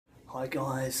Hi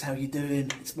guys, how you doing?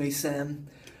 It's me, Sam.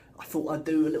 I thought I'd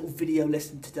do a little video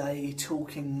lesson today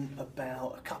talking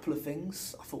about a couple of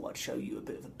things. I thought I'd show you a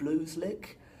bit of a blues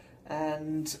lick,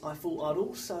 and I thought I'd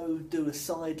also do a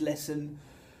side lesson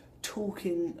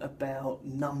talking about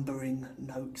numbering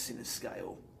notes in a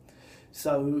scale.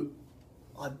 So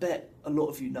I bet a lot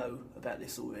of you know about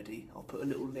this already. I'll put a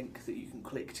little link that you can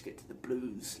click to get to the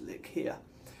blues lick here.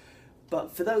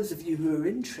 But for those of you who are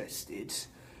interested,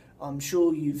 I'm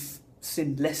sure you've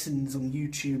seen lessons on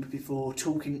YouTube before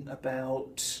talking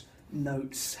about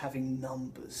notes having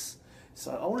numbers.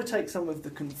 So I want to take some of the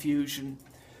confusion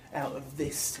out of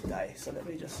this today. So let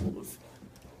me just sort of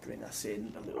bring us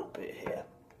in a little bit here.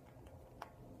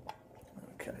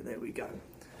 Okay, there we go.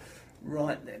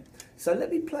 Right then. So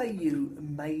let me play you a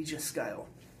major scale.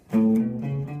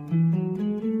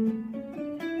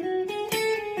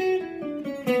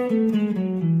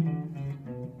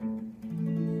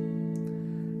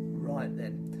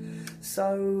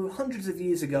 So, hundreds of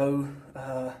years ago,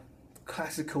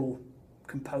 classical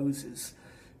composers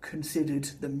considered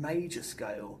the major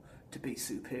scale to be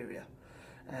superior,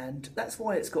 and that's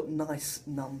why it's got nice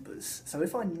numbers. So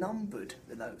if I numbered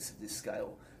the notes of this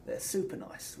scale, they're super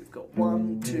nice. We've got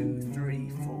 1, 2, 3,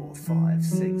 4, 5,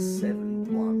 6, 7,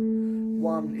 1.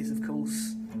 1 is, of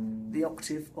course, the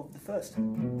octave of the first.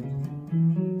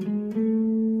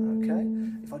 Okay,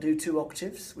 if I do 2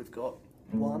 octaves, we've got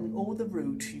 1, or the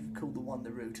root, you can call the 1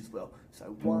 the root as well.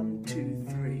 So 1, 2,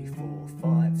 3, 4,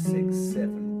 5, 6,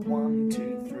 7, 1,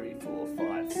 2, 3, 4,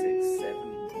 5, 6, 7,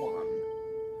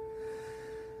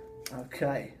 1.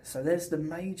 Okay, so there's the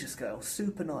major scale,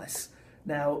 super nice.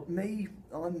 Now me,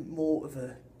 I'm more of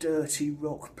a dirty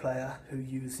rock player who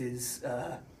uses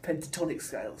pentatonic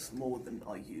scales more than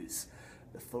I use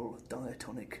the full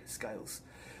diatonic scales.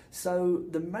 So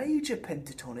the major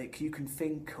pentatonic you can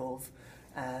think of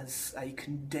as a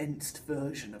condensed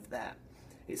version of that.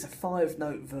 It's a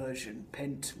 5-note version,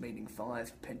 pent meaning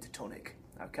 5, pentatonic.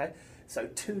 Okay, so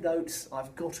 2 notes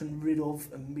I've gotten rid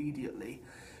of immediately.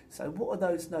 So what are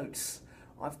those notes?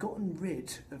 I've gotten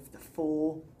rid of the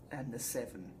 4 and the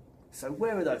 7. So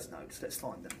where are those notes? Let's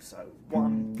find them. So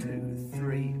 1, 2,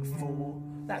 3, 4.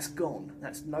 That's gone.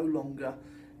 That's no longer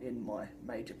in my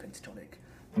major pentatonic.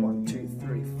 1, 2,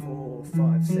 3, 4,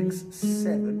 5, 6,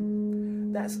 7.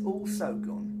 That's also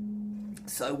gone.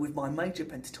 So with my major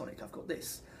pentatonic, I've got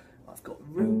this. I've got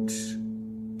root,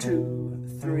 2,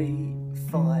 3,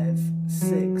 5,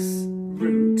 6,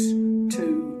 root,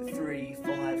 2, 3,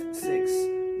 5, 6,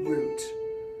 root.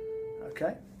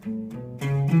 Okay?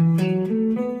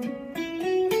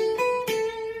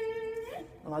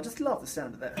 And I just love the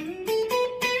sound of that.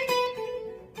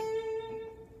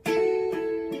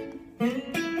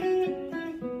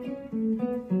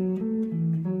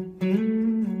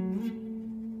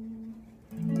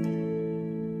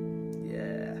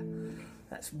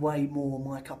 That's way more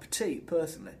my cup of tea,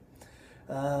 personally.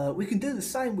 We can do the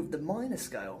same with the minor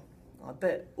scale. I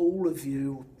bet all of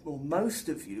you, or most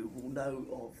of you, will know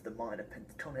of the minor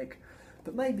pentatonic,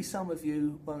 but maybe some of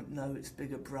you won't know its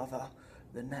bigger brother,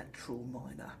 the natural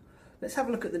minor. Let's have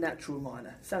a look at the natural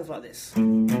minor. It sounds like this.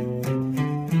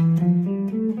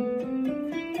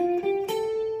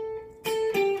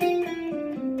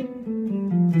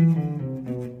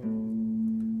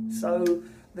 So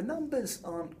the numbers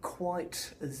aren't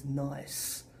quite as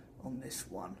nice on this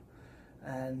one,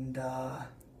 and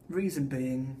reason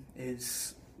being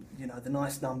is, you know, the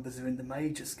nice numbers are in the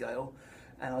major scale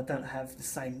and I don't have the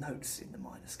same notes in the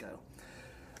minor scale.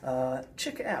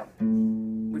 Check it out.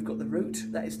 We've got the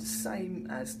root, that is the same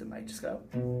as the major scale.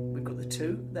 We've got the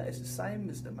 2, that is the same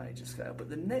as the major scale, but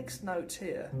the next note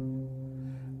here,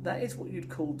 that is what you'd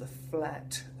call the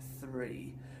flat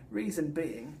 3. Reason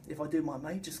being, if I do my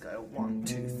major scale, 1,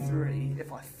 2, 3,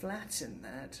 if I flatten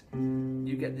that,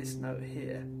 you get this note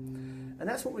here. And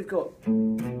that's what we've got.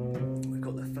 We've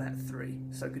got the flat 3.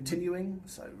 So continuing,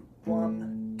 so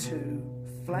 1, 2,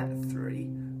 flat 3,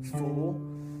 4.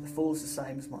 The 4's the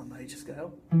same as my major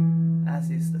scale, as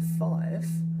is the 5.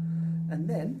 And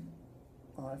then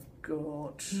I've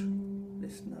got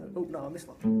this note. Oh no, I missed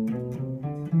one.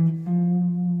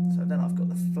 So then I've got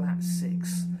the flat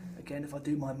 6. Again, if I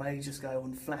do my major scale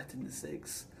and flatten the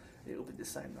 6, it'll be the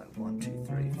same note. 1, 2,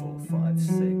 3, 4, 5,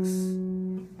 6.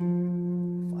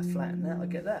 If I flatten that, I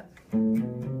get that.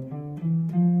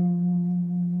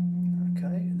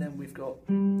 Okay, then we've got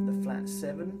the flat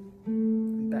 7,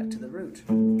 and back to the root.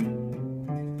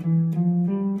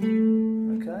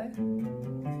 Okay.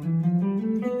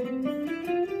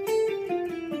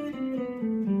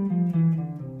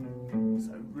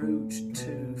 So root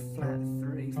 2, flat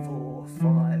 3, 4,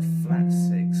 5, flat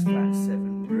 6, flat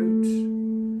 7, root.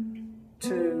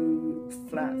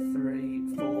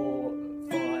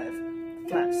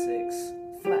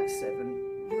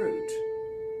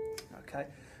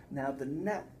 Now the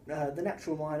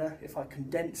natural minor, if I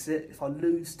condense it, if I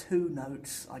lose 2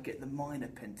 notes, I get the minor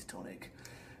pentatonic.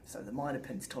 So the minor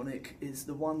pentatonic is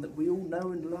the one that we all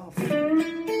know and love.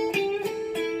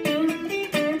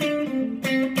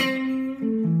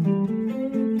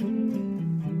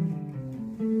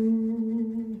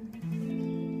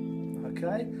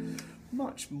 Okay,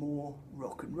 much more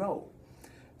rock and roll.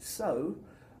 So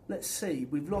let's see,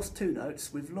 we've lost 2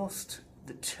 notes, we've lost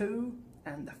the 2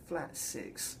 and the flat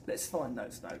 6. Let's find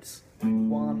those notes.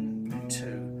 1,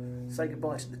 2. Say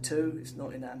goodbye to the 2, it's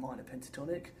not in our minor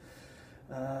pentatonic.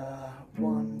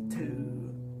 1,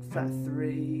 2, flat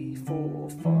 3, 4,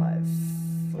 5,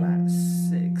 flat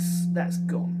 6. That's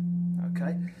gone.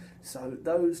 Okay, so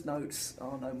those notes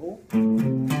are no more.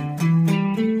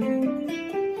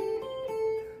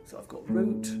 So I've got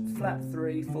root, flat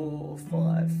 3, 4,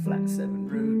 5, flat 7,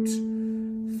 root,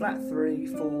 flat 3,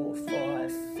 4,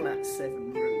 5, flat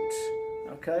 7, root.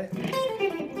 Okay?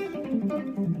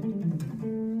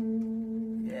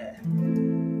 Yeah.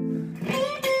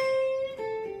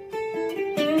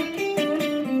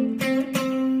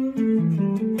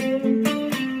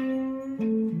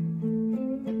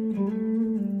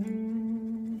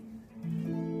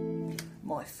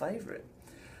 My favourite.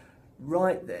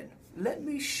 Right then, let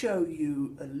me show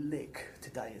you a lick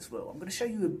today as well. I'm going to show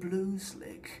you a blues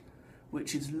lick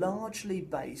which is largely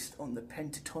based on the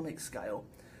pentatonic scale,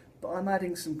 but I'm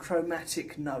adding some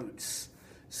chromatic notes.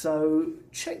 So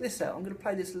check this out, I'm going to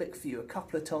play this lick for you a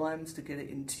couple of times to get it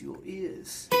into your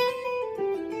ears.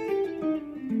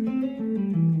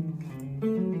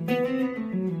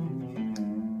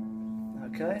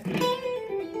 Okay.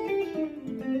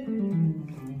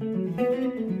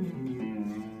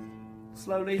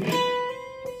 Slowly.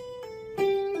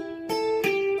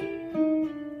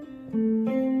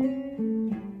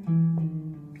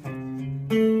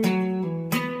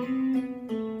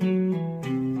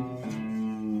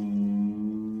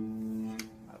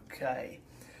 Okay,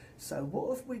 so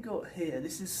what have we got here?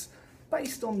 This is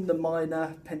based on the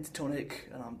minor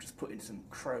pentatonic, and I'm just putting some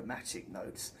chromatic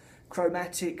notes.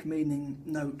 Chromatic meaning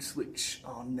notes which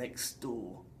are next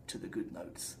door to the good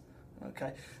notes.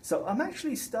 Okay, so I'm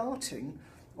actually starting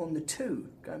on the 2,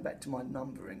 going back to my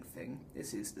numbering thing.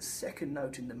 This is the 2nd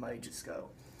note in the major scale.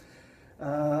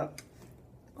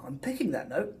 I'm picking that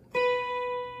note,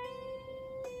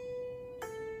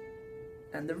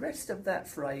 and the rest of that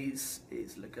phrase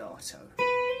is legato.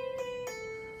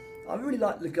 I really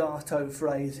like legato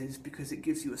phrases because it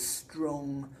gives you a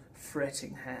strong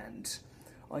fretting hand.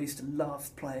 I used to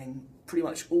love playing pretty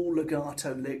much all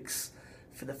legato licks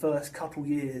for the first couple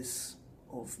years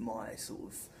of my sort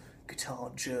of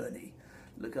guitar journey.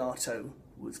 Legato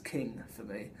was king for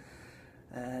me,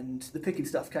 and the picking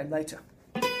stuff came later.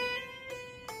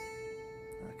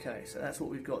 Okay, so that's what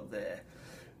we've got there.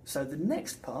 So the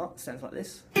next part sounds like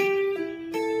this.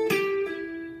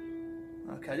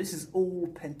 Okay, this is all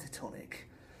pentatonic,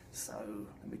 so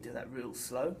let me do that real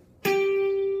slow.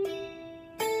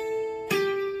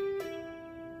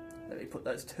 Let me put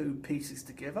those 2 pieces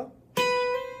together.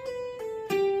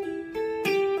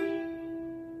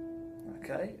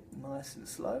 Okay, nice and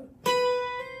slow.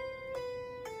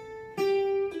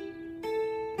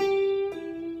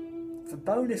 For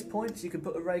bonus points, you can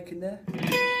put a rake in there.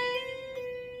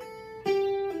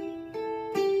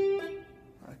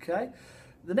 Okay,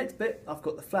 the next bit, I've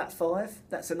got the flat 5.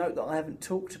 That's a note that I haven't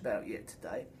talked about yet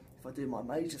today. If I do my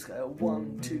major scale,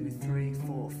 1, 2, 3,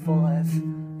 4, 5,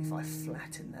 if I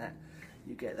flatten that,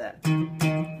 you get that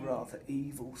rather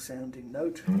evil sounding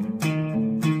note.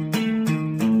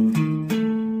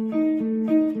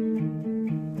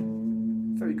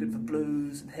 Very good for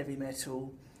blues and heavy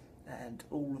metal and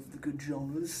all of the good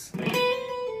genres.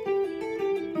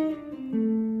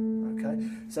 Okay,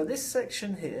 so this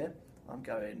section here, I'm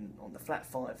going on the flat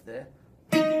 5 there,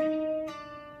 and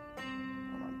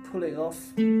I'm pulling off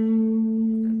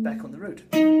and back on the root.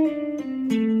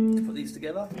 To put these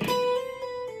together.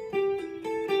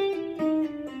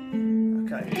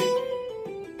 Okay.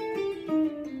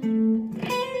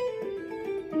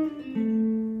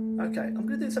 Okay, I'm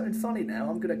going to do something funny now.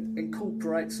 I'm going to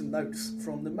incorporate some notes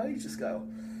from the major scale.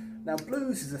 Now,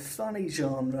 blues is a funny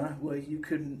genre where you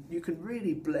can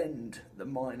really blend the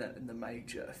minor and the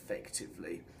major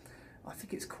effectively. I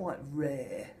think it's quite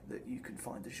rare that you can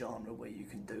find a genre where you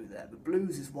can do that, but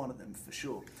blues is one of them for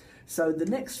sure. So the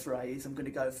next phrase, I'm going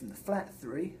to go from the flat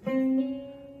 3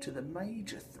 to the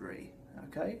major 3.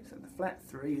 Okay, so the flat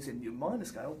 3 is in your minor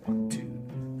scale, 1,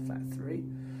 2, flat 3,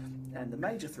 and the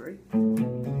major 3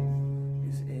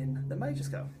 is in the major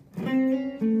scale.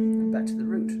 And back to the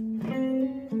root.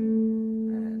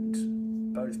 And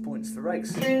bonus points for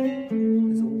rakes,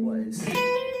 as always. sideways.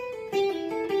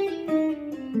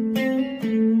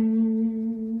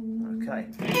 Okay.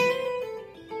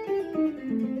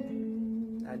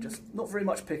 And just not very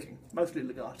much picking, mostly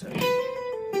legato.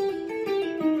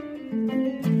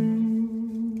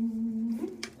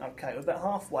 Okay, we're about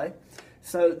halfway.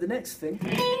 So the next thing,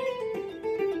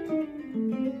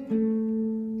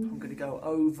 I'm going to go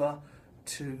over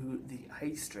to the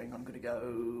A string. I'm going to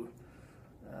go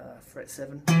fret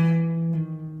 7,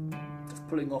 just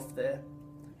pulling off there,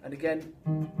 and again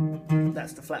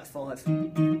that's the flat 5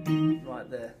 right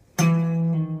there.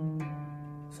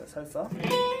 So far.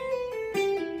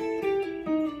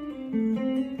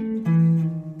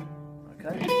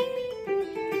 Okay.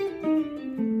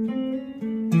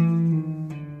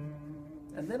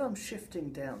 And then I'm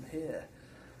shifting down here.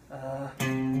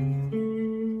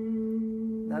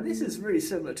 Now this is really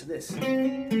similar to this,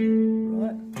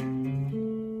 right?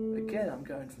 Again, I'm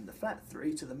going from the flat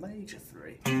 3 to the major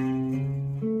 3.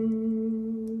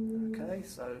 Okay,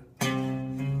 so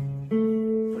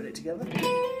put it together.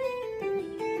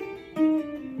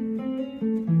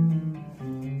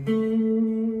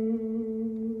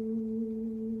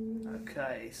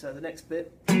 Okay, so the next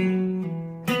bit.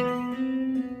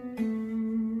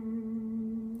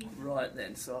 Right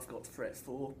then, so I've got fret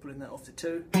 4, pulling that off to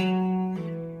 2.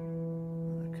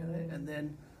 Okay, and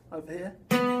then over here,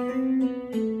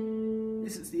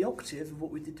 this is the octave of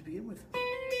what we did to begin with.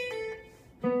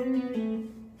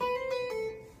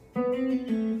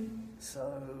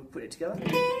 So put it together.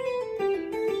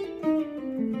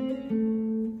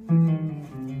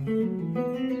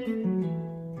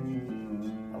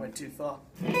 I went too far.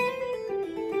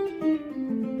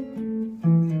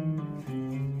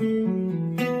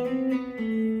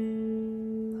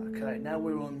 Okay, now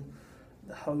we're on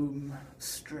the home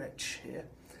stretch here.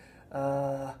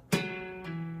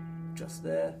 Just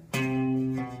there.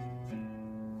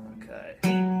 Okay.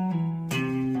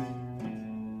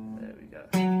 There we go.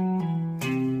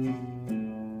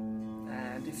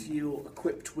 And if you're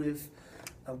equipped with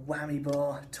a whammy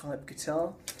bar type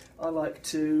guitar, I like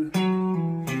to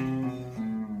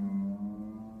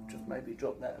just maybe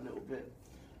drop that a little bit.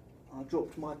 I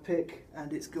dropped my pick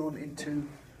and it's gone into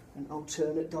an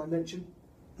alternate dimension.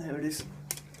 There it is.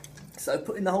 So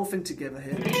putting the whole thing together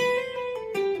here.